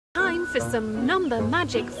for some number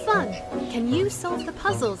magic fun. Can you solve the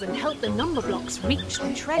puzzles and help the number blocks reach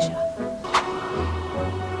the treasure?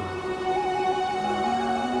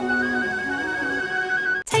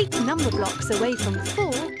 Take number blocks away from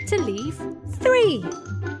 4 to leave 3.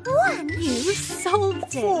 1. You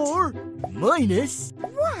solved it. 4 minus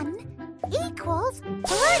 1 equals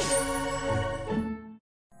 3.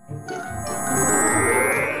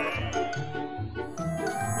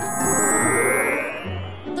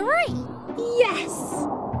 3. Yes.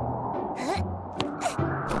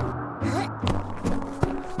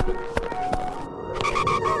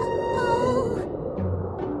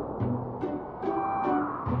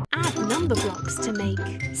 Add number blocks to make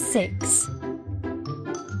 6.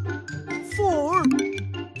 4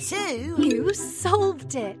 2 You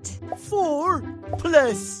solved it. 4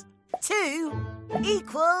 plus 2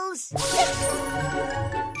 equals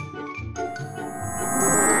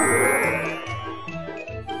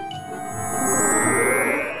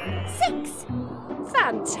 6.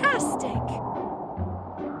 Fantastic.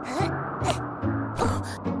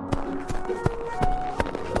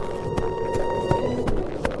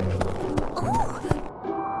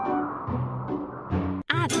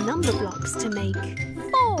 Add number blocks to make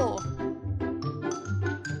 4.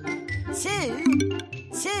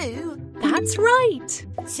 2 That's right.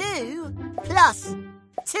 2 plus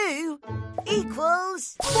 2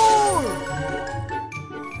 equals 4.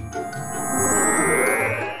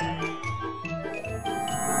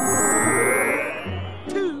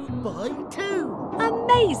 2 by 2.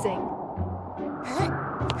 Amazing.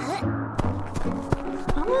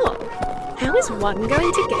 Oh, how is 1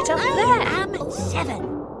 going to get up there? I am 7.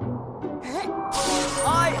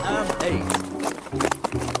 I am 8.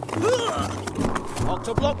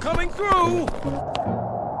 Octoblock coming through.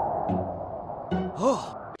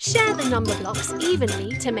 Oh, Share the number blocks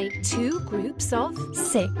evenly to make 2 groups of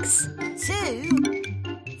 6.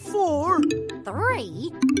 2 4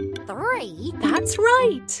 3. 3. That's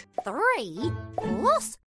right. 3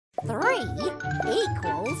 plus 3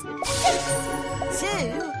 equals 6.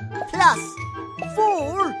 2 plus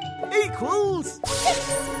 4 equals 6.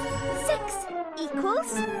 6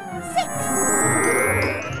 equals 6.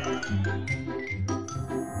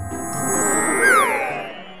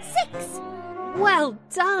 6. Well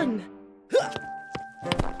done.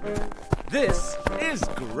 this is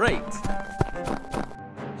great.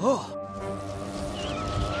 Oh,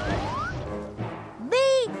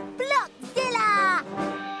 Blockzilla!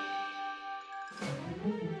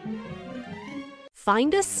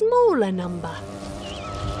 Find a smaller number.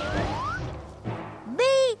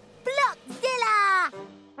 Blockzilla!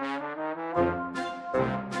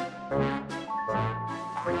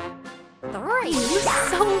 3. You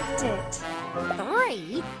solved it.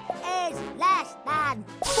 3 is less than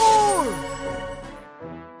 4.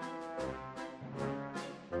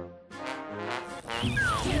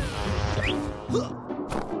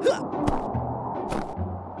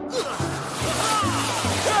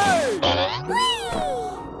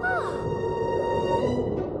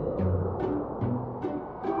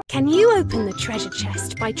 Can you open the treasure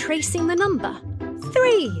chest by tracing the number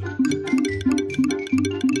 3?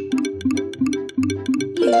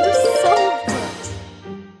 You solved it.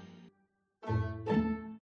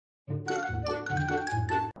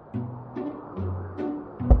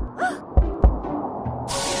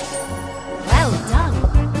 Well done.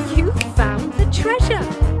 You found the treasure.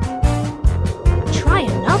 Try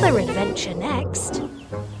another adventure next.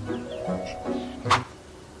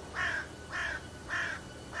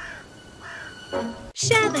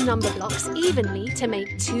 Share the number blocks evenly to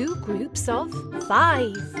make 2 groups of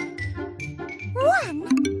 5.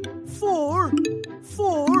 1. 4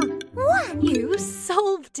 1. You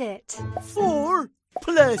solved it. 4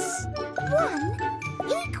 plus 1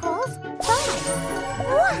 equals 5.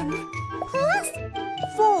 1 plus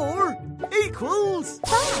 4 equals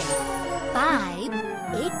 5. 5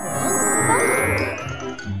 equals 5.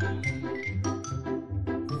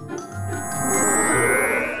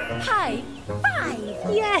 High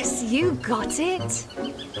 5. Yes, you got it.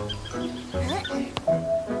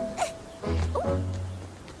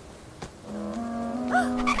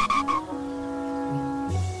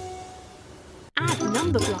 Add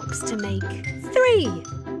number blocks to make 3.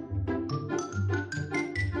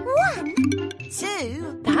 1.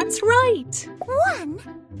 2 That's right. 1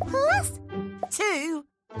 plus 2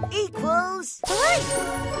 equals 3.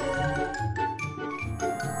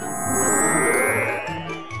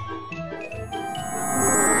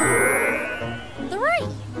 3.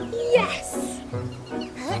 Yes.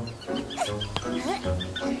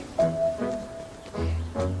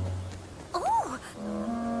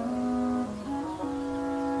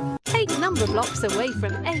 number blocks away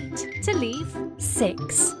from 8 to leave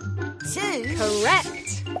 6. 2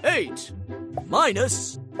 Correct. 8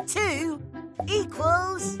 minus 2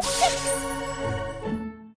 equals 6.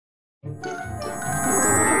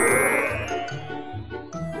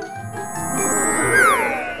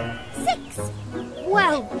 6.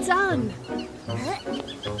 Well done.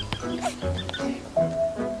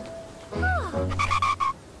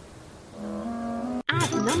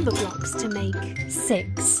 Add number blocks to make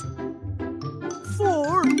 6.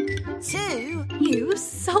 4 2 You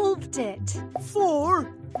solved it.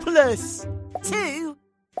 4 plus 2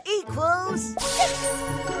 equals 6.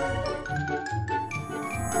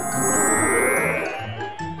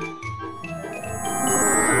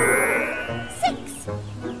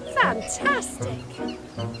 Fantastic.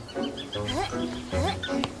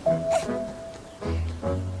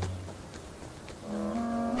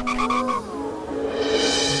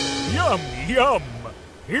 Yum, yum!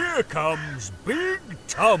 Here comes Big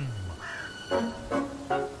Tum.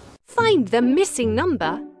 Find the missing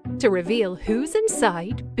number to reveal who's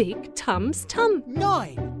inside Big Tum's tum.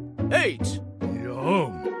 9 8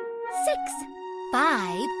 Yum! 6.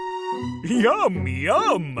 5. Yum,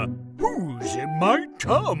 yum! Who's in my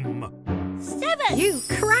tum? 7. You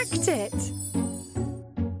cracked it.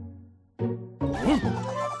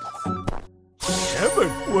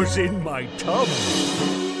 7 was in my tum.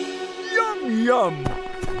 Yum, yum!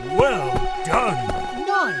 Well done!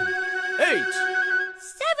 9 8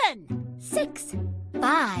 7. 6.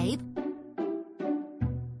 5.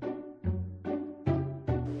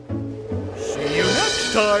 See you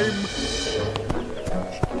next time!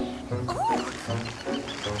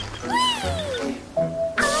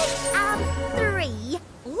 I am 3.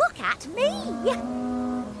 Look at me.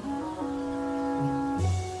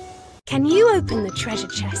 Can you open the treasure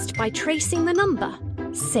chest by tracing the number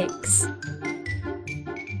 6?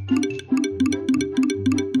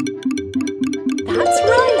 That's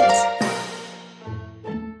right.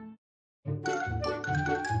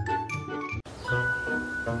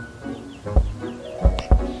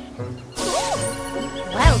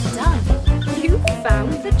 Well done. You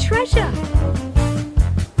found the treasure.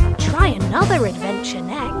 Try another adventure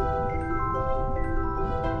next.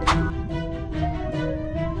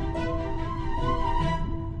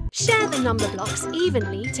 Share the number blocks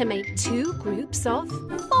evenly to make 2 groups of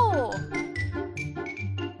 4.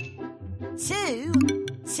 2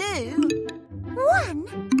 2 1.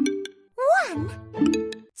 1.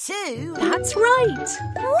 2 That's right.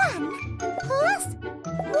 1 plus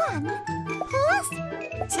 1 plus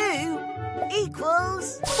 2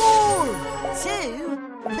 equals 4. 2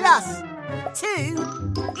 plus 2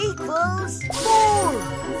 equals 4.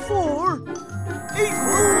 4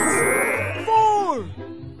 equals 4.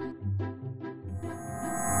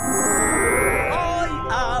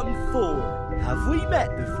 I am 4. Have we met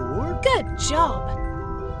before? Good job.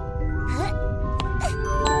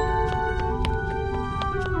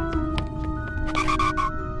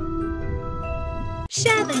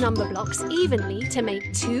 Share the number blocks evenly to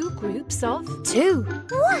make 2 groups of 2. 1.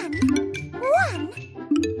 1.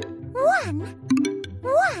 1.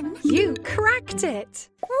 1. You cracked it.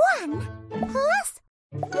 1 plus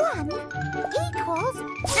 1 equals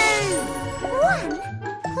 2. 1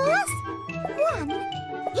 plus 1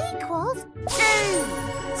 equals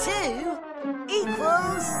 2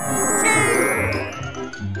 equals 2.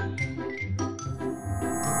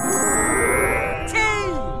 2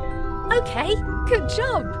 Okay, good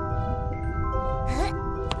job.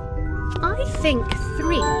 I think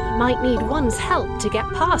 3 might need 1's help to get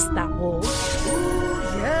past that wall.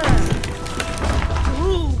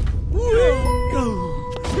 Go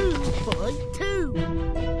 2 by 2.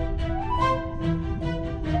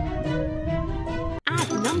 Add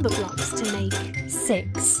number blocks to make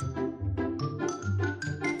 6.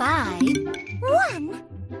 5. 1.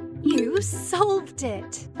 You solved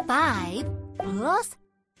it. 5 plus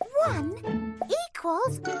 1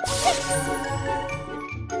 equals 6.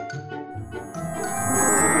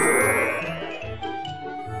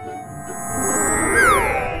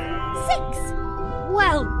 6.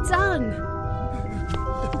 Well done.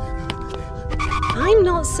 I'm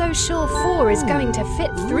not so sure 4 is going to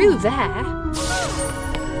fit through there.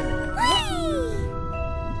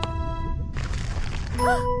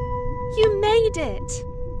 You made it.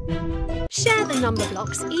 Share the number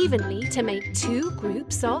blocks evenly to make 2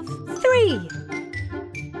 groups of 3.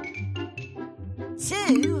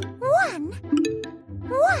 2 1.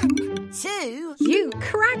 1. 2 You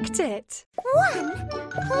cracked it. 1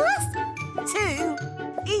 plus 2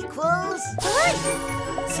 equals 3.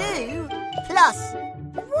 2 plus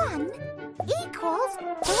 1 equals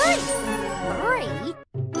 3. 3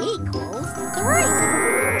 equals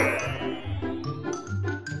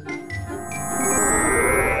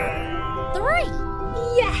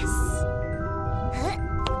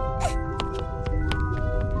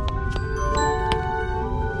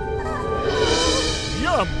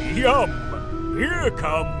Yum, yum. Here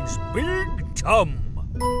comes Big Tum.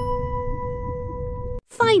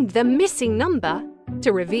 Find the missing number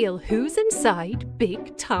to reveal who's inside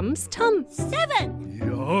Big Tum's tum. 7.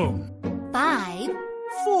 Yum. 5.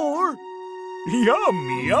 4.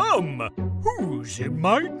 Yum, yum. Who's in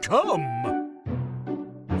my tum?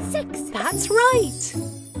 6. That's right.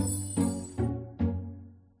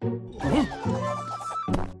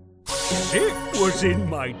 6 was in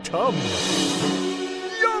my tum.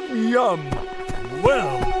 Yum, yum.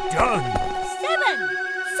 Well done. 7.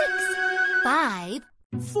 6. 5.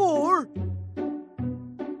 4.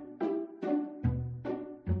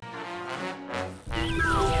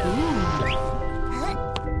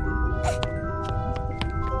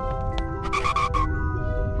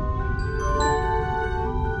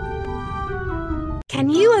 Can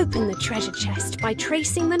you open the treasure chest by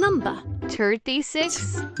tracing the number?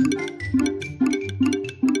 36.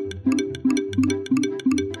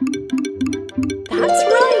 That's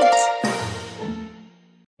right.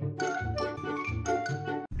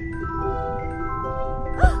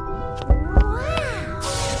 Wow!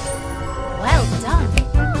 Well done.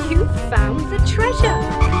 You found the treasure.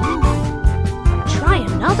 Try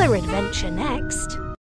another adventure next.